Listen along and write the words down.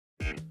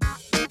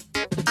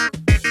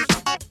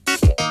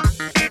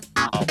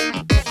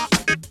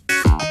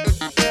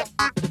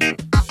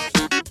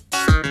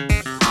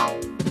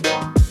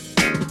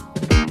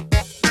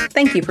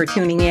Thank you for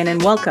tuning in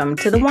and welcome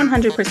to the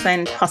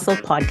 100% Hustle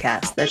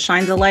podcast that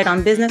shines a light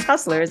on business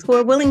hustlers who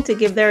are willing to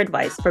give their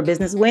advice for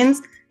business wins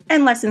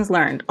and lessons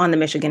learned on the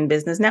Michigan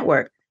Business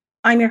Network.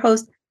 I'm your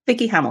host,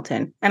 Vicki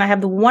Hamilton, and I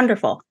have the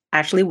wonderful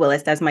Ashlee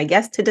Willis as my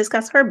guest to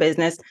discuss her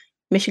business,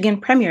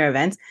 Michigan Premier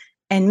Events,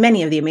 and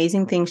many of the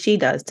amazing things she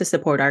does to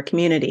support our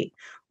community.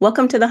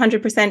 Welcome to the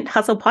 100%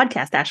 Hustle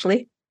podcast,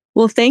 Ashlee.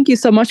 Well, thank you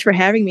so much for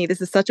having me. This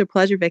is such a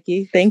pleasure,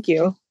 Vicki. Thank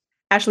you.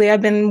 Ashlee,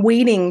 I've been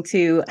waiting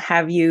to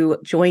have you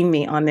join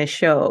me on this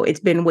show.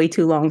 It's been way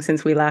too long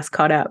since we last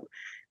caught up.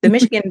 The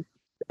Michigan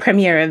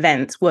Premier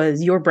Events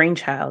was your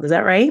brainchild, is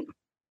that right?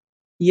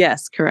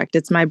 Yes, correct.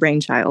 It's my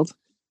brainchild.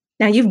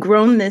 Now, you've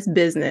grown this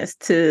business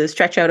to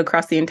stretch out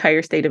across the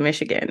entire state of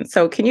Michigan.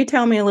 So can you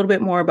tell me a little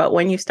bit more about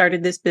when you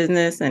started this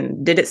business,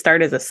 and did it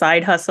start as a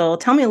side hustle?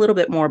 Tell me a little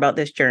bit more about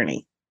this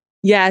journey.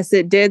 Yes,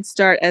 it did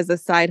start as a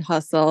side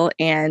hustle,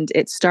 and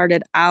it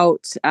started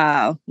out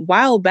a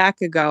while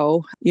back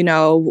ago.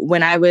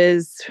 When I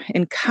was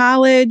in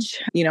college,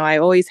 I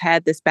always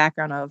had this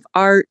background of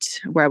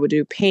art where I would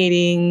do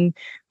painting,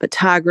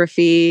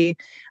 photography.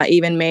 I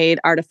even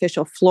made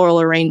artificial floral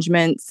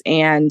arrangements,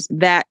 and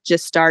that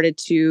just started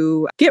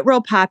to get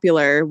real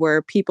popular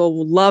where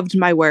people loved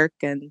my work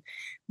and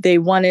they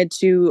wanted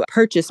to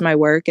purchase my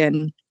work.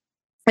 And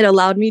it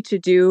allowed me to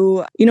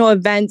do,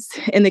 events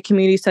in the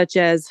community, such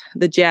as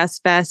the Jazz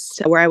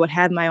Fest, where I would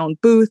have my own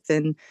booth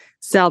and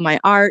sell my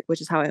art,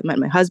 which is how I met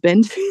my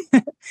husband.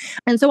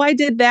 And so I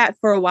did that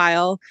for a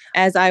while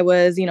as I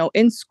was,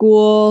 in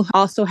school,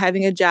 also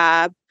having a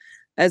job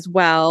as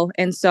well.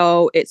 And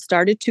so it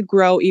started to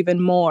grow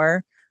even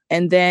more.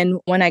 And then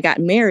when I got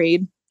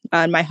married,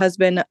 my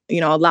husband,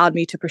 allowed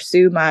me to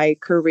pursue my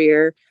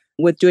career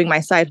with doing my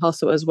side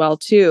hustle as well,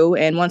 too.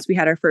 And once we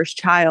had our first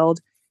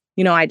child,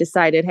 I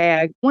decided, hey,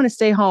 I want to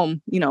stay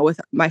home, with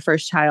my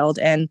first child.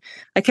 And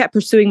I kept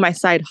pursuing my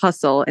side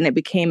hustle, and it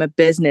became a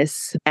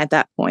business at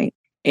that point,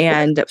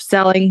 and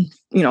selling,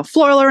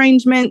 floral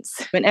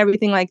arrangements and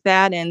everything like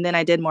that. And then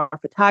I did more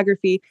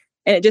photography,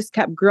 and it just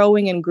kept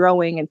growing and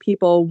growing, and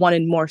people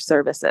wanted more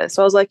services.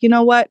 So I was like, you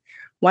know what?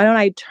 Why don't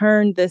I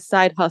turn this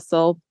side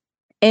hustle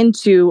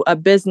into a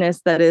business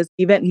that is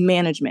event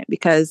management?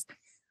 Because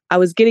I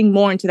was getting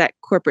more into that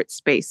corporate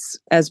space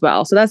as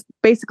well. So that's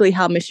basically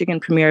how Michigan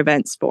Premier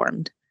Events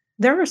formed.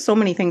 There are so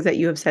many things that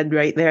you have said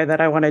right there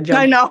that I want to jump.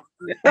 I know.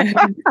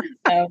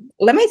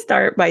 Let me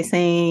start by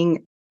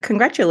saying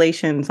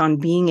congratulations on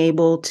being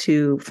able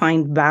to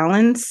find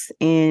balance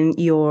in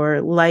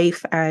your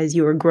life as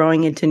you are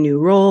growing into new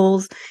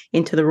roles,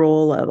 into the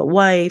role of a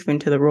wife,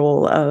 into the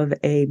role of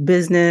a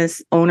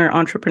business owner,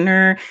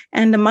 entrepreneur,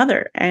 and a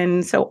mother.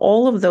 And so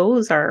all of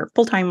those are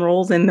full-time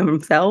roles in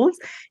themselves.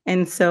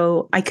 And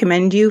so I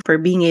commend you for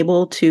being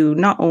able to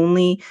not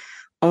only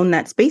own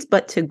that space,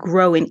 but to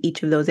grow in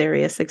each of those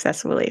areas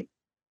successfully.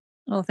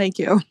 Well, thank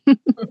you.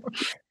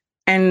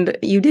 And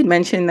you did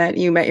mention that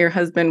you met your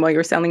husband while you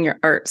were selling your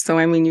art. So,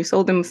 you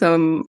sold him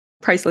some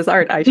priceless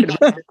art, I should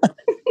have.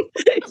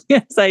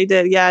 Yes, I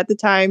did. Yeah, at the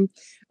time,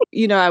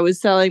 I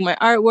was selling my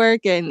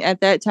artwork. And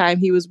at that time,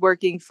 he was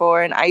working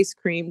for an ice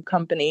cream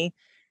company.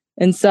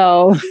 And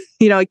so,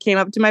 he came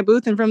up to my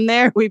booth, and from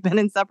there, we've been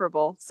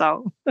inseparable.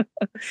 So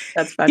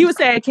That's fun. He would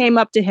say I came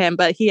up to him,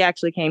 but he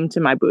actually came to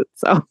my booth.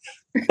 So.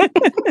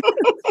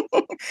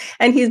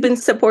 And he's been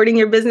supporting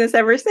your business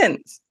ever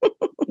since.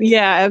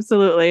 Yeah,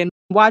 absolutely. And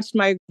watched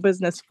my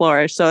business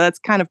flourish. So that's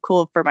kind of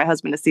cool for my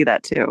husband to see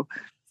that too.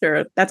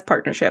 Sure. That's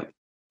partnership.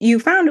 You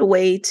found a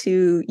way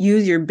to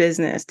use your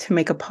business to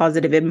make a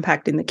positive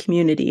impact in the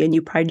community, and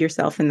you pride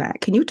yourself in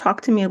that. Can you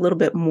talk to me a little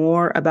bit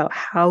more about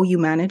how you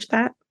manage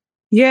that?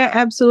 Yeah,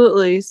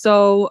 absolutely.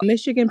 So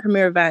Michigan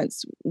Premier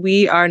Events,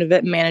 we are an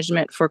event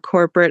management for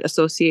corporate,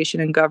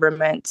 association, and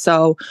government.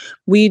 So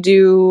we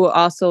do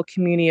also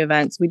community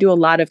events. We do a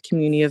lot of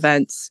community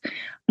events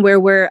where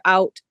we're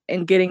out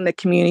and getting the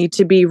community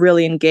to be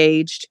really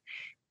engaged.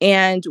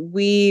 And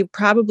we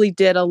probably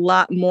did a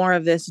lot more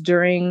of this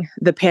during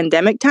the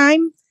pandemic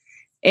time.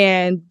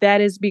 And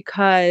that is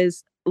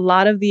because a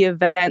lot of the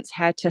events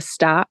had to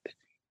stop.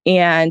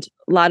 And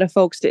a lot of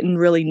folks didn't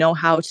really know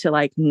how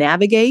to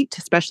navigate,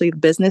 especially the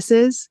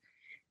businesses.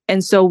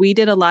 And so we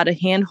did a lot of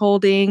hand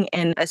holding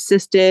and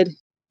assisted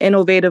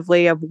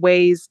innovatively of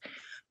ways,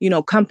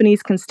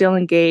 companies can still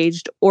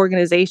engage,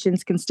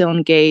 organizations can still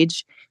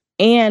engage.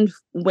 And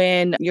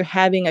when you're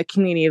having a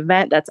community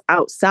event that's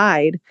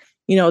outside,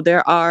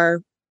 there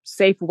are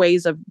safe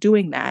ways of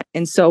doing that.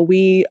 And so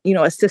we,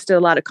 assisted a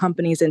lot of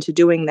companies into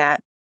doing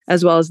that,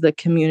 as well as the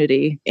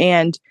community.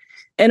 And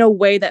in a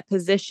way that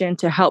positioned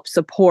to help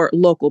support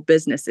local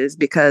businesses,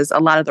 because a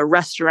lot of the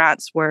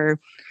restaurants were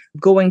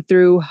going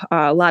through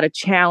a lot of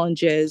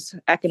challenges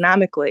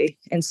economically.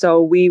 And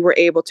so we were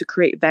able to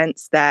create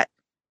events that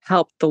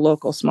helped the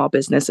local small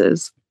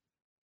businesses.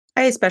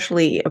 I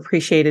especially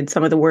appreciated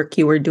some of the work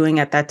you were doing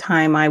at that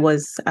time. I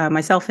was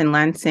myself in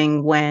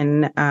Lansing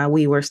when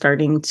we were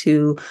starting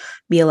to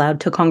be allowed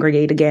to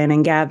congregate again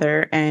and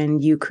gather,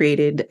 and you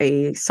created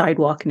a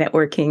sidewalk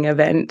networking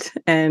event.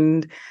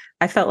 And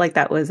I felt like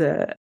that was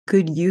a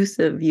good use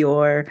of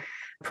your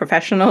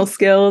professional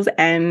skills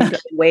and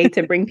way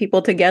to bring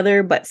people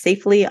together, but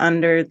safely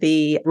under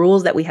the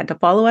rules that we had to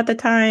follow at the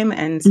time.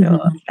 And so,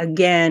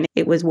 again,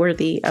 it was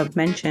worthy of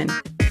mention.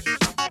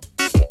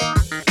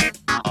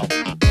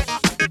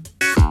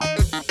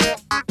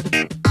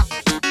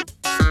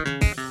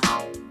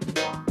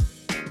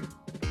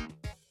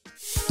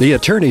 The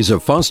attorneys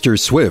of Foster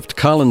Swift,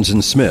 Collins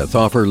and Smith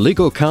offer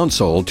legal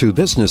counsel to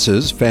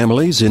businesses,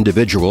 families,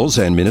 individuals,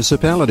 and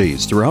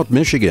municipalities throughout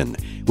Michigan,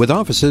 with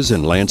offices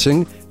in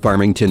Lansing,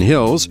 Farmington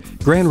Hills,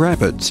 Grand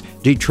Rapids,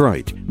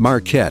 Detroit,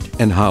 Marquette,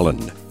 and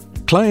Holland.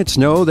 Clients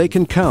know they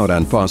can count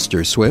on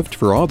Foster Swift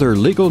for all their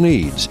legal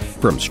needs,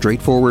 from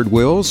straightforward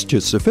wills to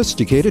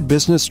sophisticated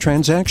business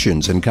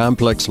transactions and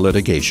complex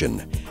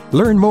litigation.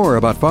 Learn more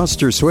about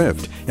Foster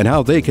Swift and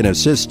how they can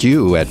assist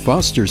you at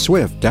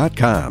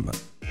fosterswift.com.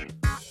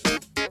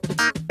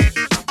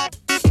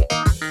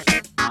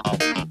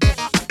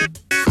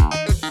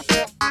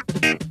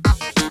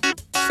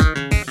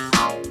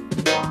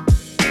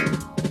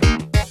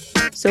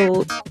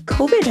 So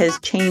COVID has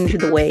changed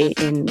the way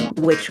in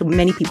which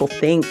many people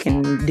think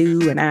and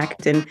do and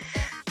act, and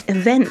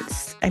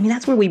events. I mean,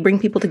 that's where we bring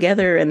people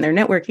together and they're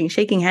networking,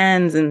 shaking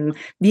hands and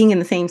being in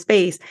the same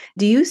space.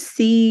 Do you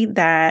see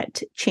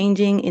that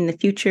changing in the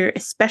future,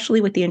 especially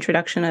with the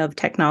introduction of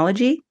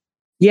technology?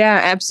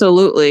 Yeah,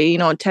 absolutely.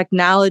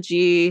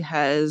 Technology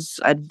has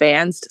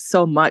advanced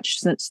so much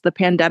since the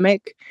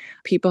pandemic.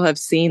 People have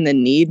seen the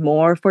need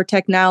more for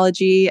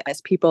technology as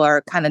people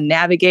are kind of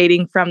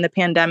navigating from the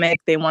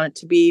pandemic. They want it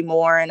to be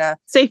more in a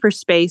safer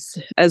space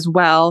as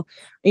well.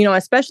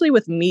 Especially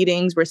with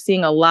meetings, we're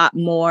seeing a lot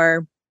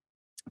more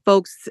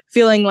folks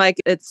feeling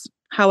like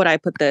how would I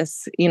put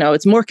this?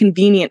 It's more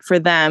convenient for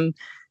them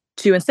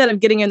to, instead of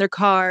getting in their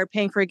car,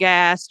 paying for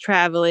gas,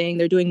 traveling,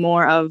 they're doing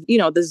more of,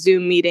 the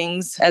Zoom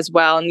meetings as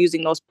well and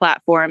using those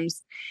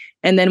platforms.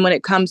 And then when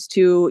it comes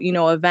to,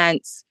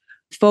 events,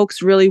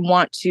 folks really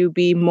want to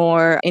be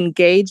more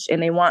engaged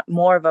and they want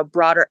more of a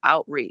broader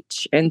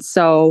outreach. And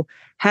so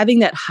having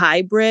that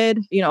hybrid,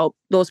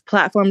 those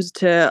platforms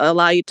to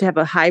allow you to have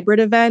a hybrid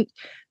event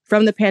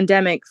from the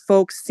pandemic,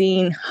 folks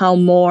seeing how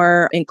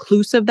more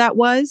inclusive that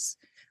was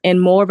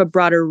and more of a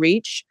broader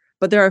reach.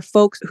 But there are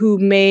folks who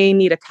may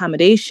need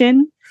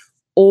accommodation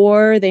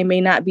or they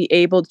may not be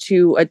able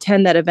to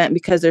attend that event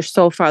because they're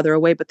so farther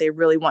away, but they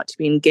really want to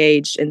be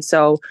engaged. And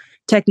so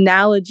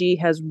technology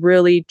has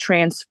really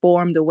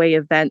transformed the way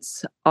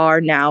events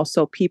are now.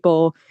 So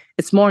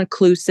it's more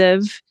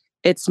inclusive,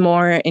 it's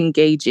more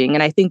engaging.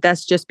 And I think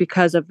that's just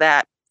because of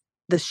that,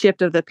 the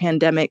shift of the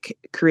pandemic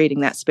creating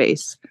that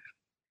space.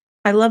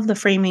 I love the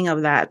framing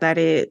of that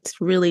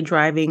it's really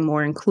driving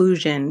more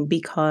inclusion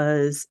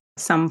because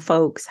some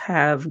folks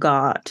have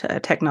got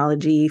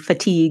technology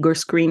fatigue or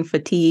screen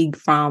fatigue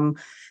from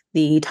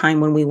the time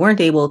when we weren't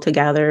able to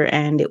gather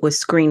and it was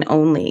screen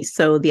only.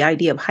 So the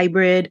idea of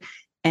hybrid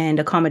and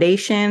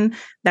accommodation,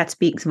 that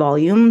speaks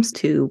volumes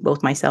to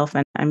both myself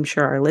and I'm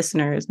sure our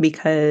listeners,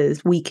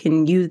 because we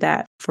can use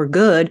that for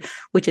good,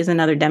 which is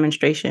another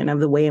demonstration of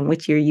the way in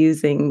which you're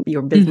using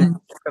your business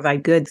to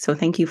provide good. So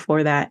thank you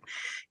for that.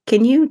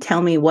 Can you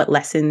tell me what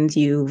lessons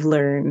you've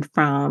learned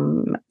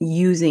from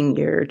using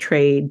your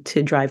trade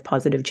to drive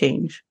positive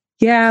change?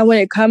 Yeah, when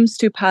it comes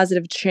to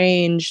positive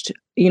change,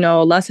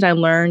 a lesson I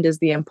learned is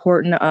the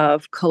importance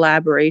of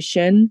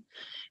collaboration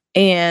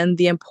and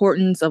the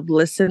importance of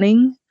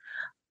listening.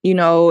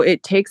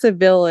 It takes a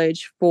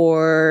village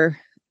for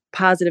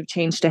positive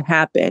change to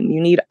happen.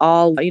 You need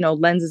all,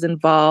 lenses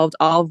involved,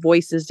 all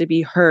voices to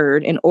be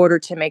heard in order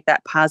to make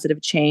that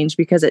positive change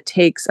because it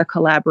takes a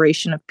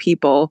collaboration of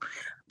people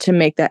to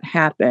make that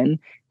happen.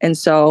 And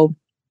so,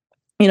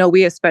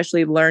 we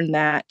especially learned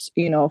that,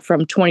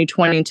 from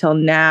 2020 until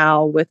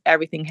now with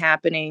everything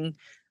happening,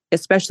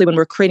 especially when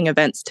we're creating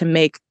events to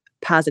make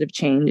positive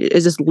change,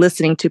 is just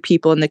listening to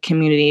people in the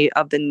community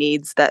of the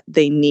needs that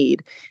they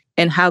need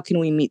and how can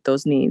we meet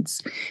those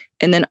needs.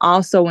 And then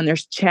also when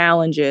there's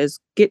challenges,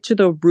 get to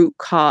the root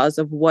cause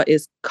of what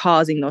is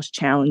causing those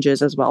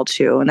challenges as well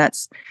too. And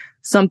that's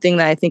something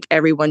that I think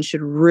everyone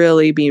should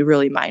really be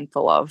really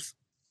mindful of.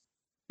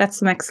 That's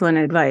some excellent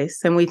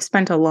advice. And we've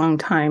spent a long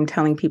time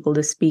telling people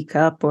to speak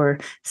up or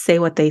say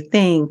what they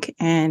think.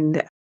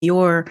 And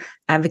you're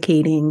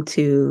advocating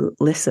to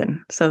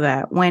listen so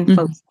that when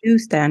folks do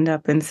stand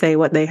up and say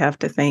what they have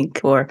to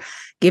think or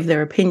give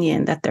their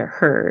opinion, that they're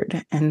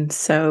heard. And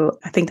so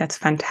I think that's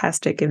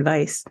fantastic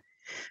advice.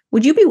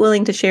 Would you be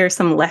willing to share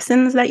some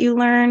lessons that you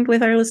learned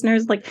with our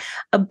listeners, like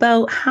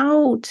about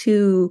how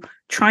to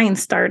try and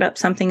start up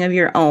something of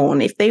your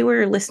own? If they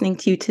were listening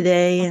to you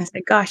today and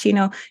said, gosh,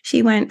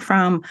 she went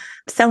from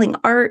selling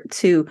art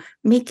to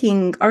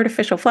making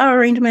artificial flower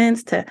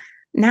arrangements to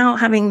now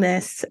having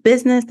this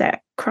business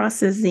that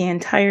crosses the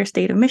entire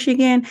state of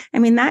Michigan. I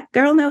mean, that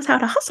girl knows how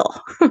to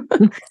hustle.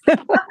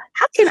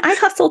 How can I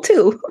hustle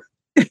too?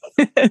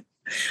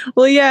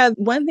 Well, yeah,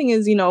 one thing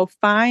is,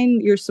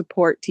 find your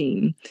support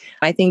team.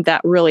 I think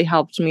that really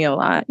helped me a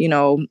lot,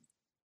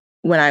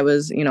 when I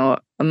was,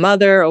 a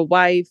mother, a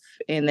wife,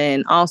 and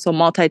then also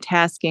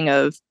multitasking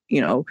of,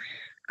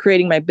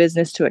 creating my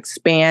business to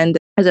expand.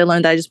 as I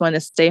learned that I just wanted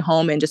to stay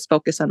home and just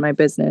focus on my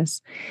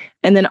business.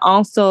 And then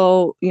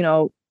also,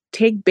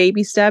 take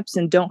baby steps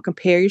and don't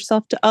compare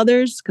yourself to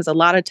others, because a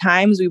lot of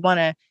times we want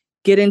to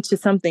get into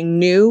something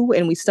new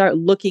and we start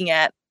looking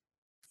at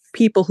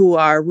people who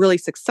are really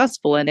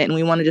successful in it, and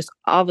we want to just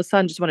all of a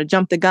sudden just want to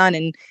jump the gun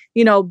and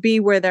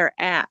be where they're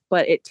at.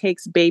 But it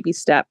takes baby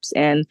steps,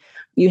 and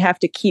you have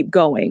to keep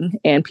going,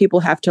 and people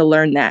have to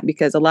learn that,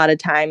 because a lot of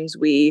times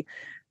we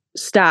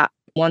stop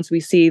once we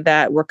see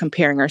that we're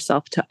comparing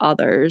ourselves to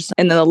others.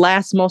 And then the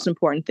last most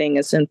important thing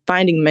is in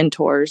finding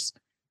mentors,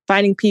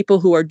 finding people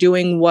who are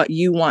doing what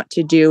you want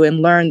to do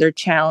and learn their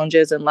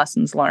challenges and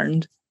lessons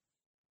learned.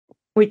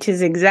 Which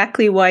is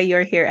exactly why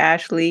you're here,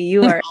 Ashlee.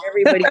 You are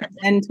everybody's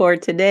mentor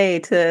today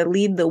to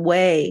lead the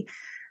way.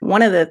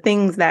 One of the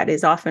things that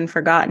is often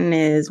forgotten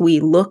is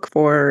we look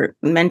for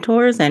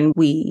mentors and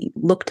we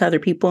look to other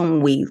people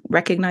and we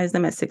recognize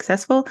them as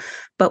successful.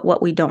 But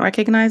what we don't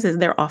recognize is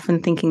they're often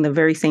thinking the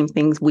very same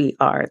things we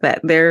are, that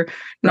they're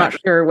not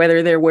sure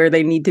whether they're where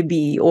they need to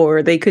be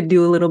or they could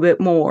do a little bit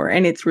more.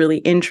 And it's really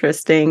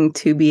interesting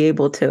to be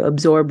able to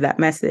absorb that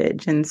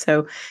message. And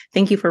so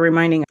thank you for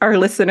reminding our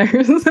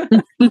listeners.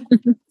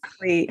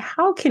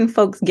 How can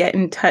folks get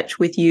in touch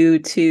with you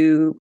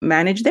to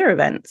manage their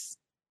events?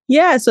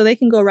 Yeah, so they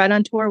can go right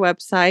onto our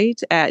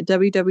website at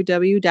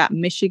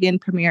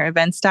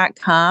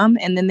www.michiganpremierevents.com,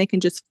 and then they can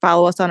just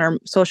follow us on our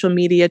social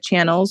media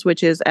channels,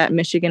 which is at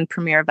Michigan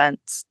Premier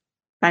Events.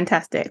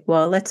 Fantastic.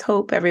 Well, let's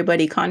hope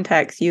everybody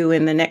contacts you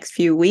in the next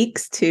few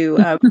weeks to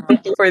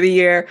for the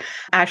year.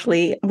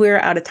 Ashlee, we're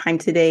out of time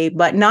today,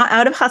 but not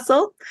out of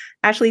hustle.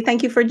 Ashlee,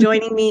 thank you for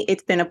joining me.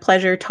 It's been a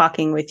pleasure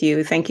talking with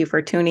you. Thank you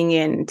for tuning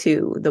in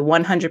to the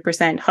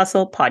 100%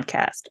 Hustle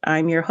podcast.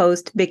 I'm your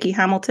host, Vicki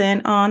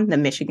Hamilton on the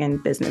Michigan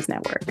Business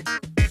Network.